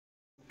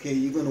Okay,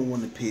 you're going to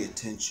want to pay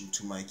attention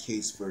to my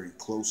case very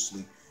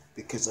closely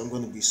because I'm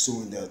going to be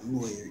suing that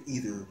lawyer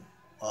either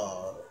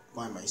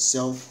by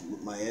myself with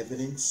my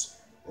evidence,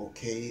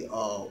 okay,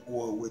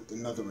 or with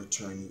another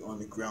attorney on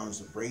the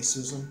grounds of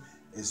racism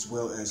as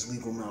well as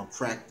legal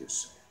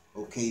malpractice,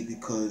 okay,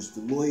 because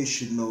the lawyer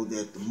should know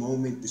that the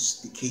moment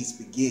the case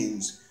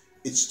begins,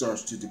 it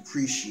starts to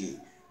depreciate.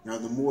 Now,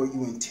 the more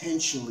you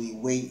intentionally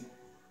wait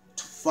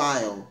to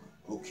file,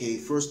 okay,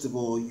 first of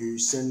all, you're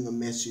sending a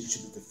message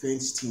to the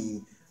defense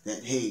team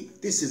that, hey,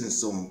 this isn't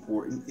so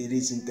important. It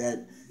isn't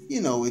that,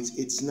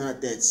 it's not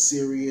that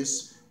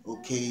serious,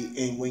 okay?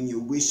 And when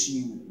you're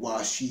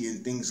wishy-washy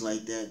and things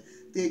like that,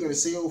 they're going to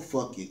say, oh,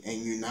 fuck it.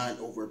 And you're not,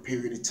 over a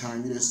period of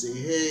time, you're going to say,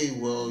 hey,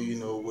 well,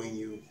 when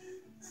you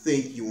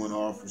think you want to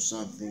offer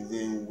something,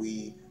 then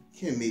we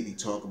can maybe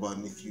talk about it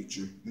in the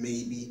future.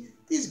 Maybe.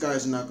 These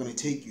guys are not going to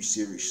take you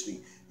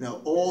seriously.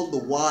 Now, all the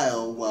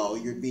while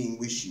you're being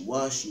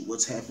wishy-washy,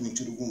 what's happening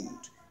to the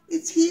wound?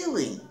 It's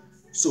healing.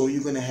 So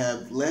you're going to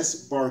have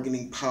less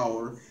bargaining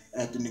power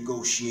at the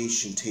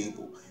negotiation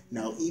table.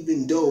 Now,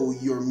 even though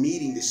you're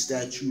meeting the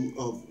statute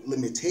of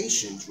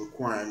limitations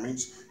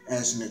requirements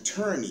as an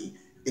attorney,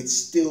 it's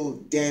still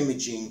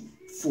damaging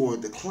for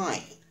the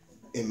client.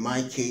 In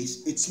my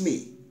case, it's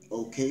me.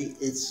 Okay,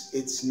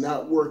 it's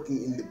not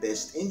working in the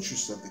best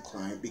interest of the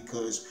client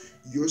because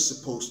you're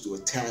supposed to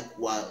attack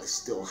while it's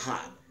still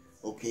hot,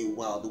 okay,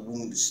 while the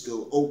wound is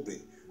still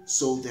open,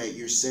 so that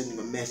you're sending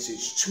a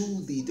message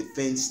to the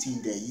defense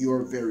team that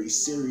you're very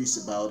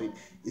serious about it.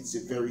 It's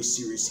a very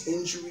serious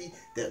injury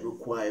that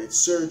required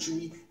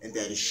surgery and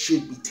that it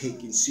should be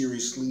taken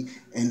seriously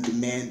and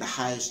demand the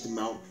highest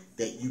amount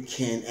that you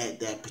can at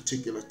that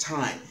particular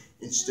time,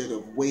 instead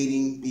of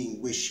waiting,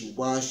 being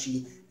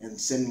wishy-washy, and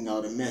sending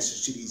out a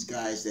message to these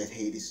guys that,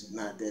 hey, this is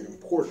not that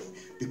important,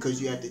 because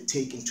you have to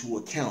take into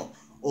account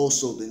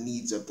also the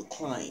needs of the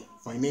client,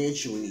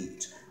 financial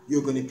needs.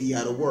 You're going to be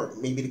out of work.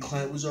 Maybe the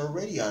client was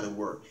already out of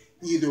work.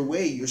 Either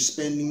way, you're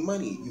spending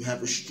money. You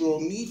have a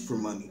strong need for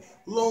money.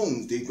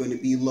 Loans, they're going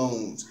to be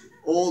loans.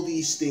 All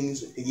these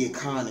things in the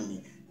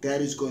economy,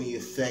 that is going to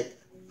affect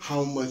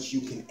how much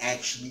you can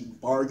actually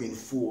bargain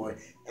for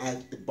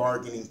at the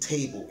bargaining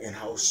table, and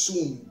how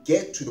soon you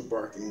get to the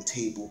bargaining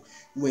table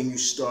when you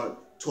start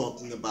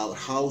talking about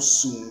how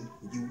soon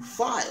you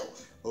file.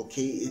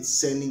 Okay, it's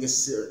sending a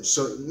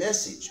certain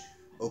message,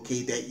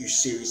 okay, that you're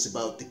serious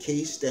about the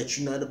case, that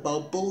you're not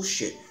about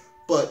bullshit.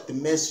 But the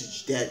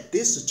message that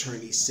this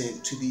attorney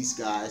sent to these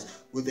guys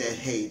was that,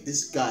 hey,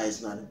 this guy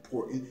is not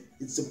important.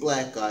 It's a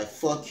black guy.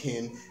 Fuck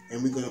him,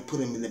 and we're going to put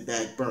him in the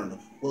back burner.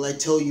 Well, I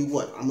tell you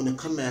what, I'm going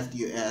to come after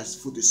your ass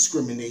for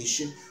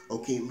discrimination,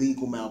 okay,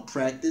 legal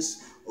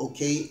malpractice,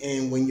 okay,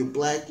 and when you're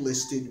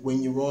blacklisted,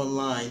 when you're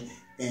online,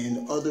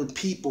 and other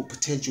people,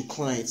 potential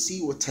clients,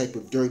 see what type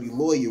of dirty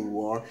lawyer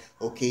you are,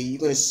 okay, you're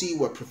going to see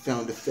what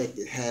profound effect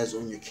it has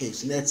on your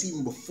case. And that's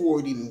even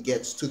before it even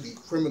gets to the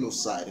criminal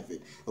side of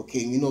it, okay?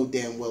 You know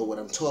damn well what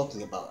I'm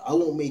talking about. I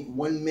won't make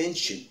one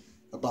mention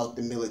about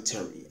the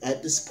military.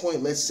 At this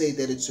point, let's say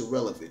that it's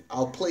irrelevant.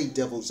 I'll play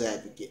devil's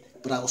advocate,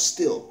 but I'll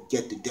still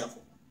get the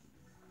devil.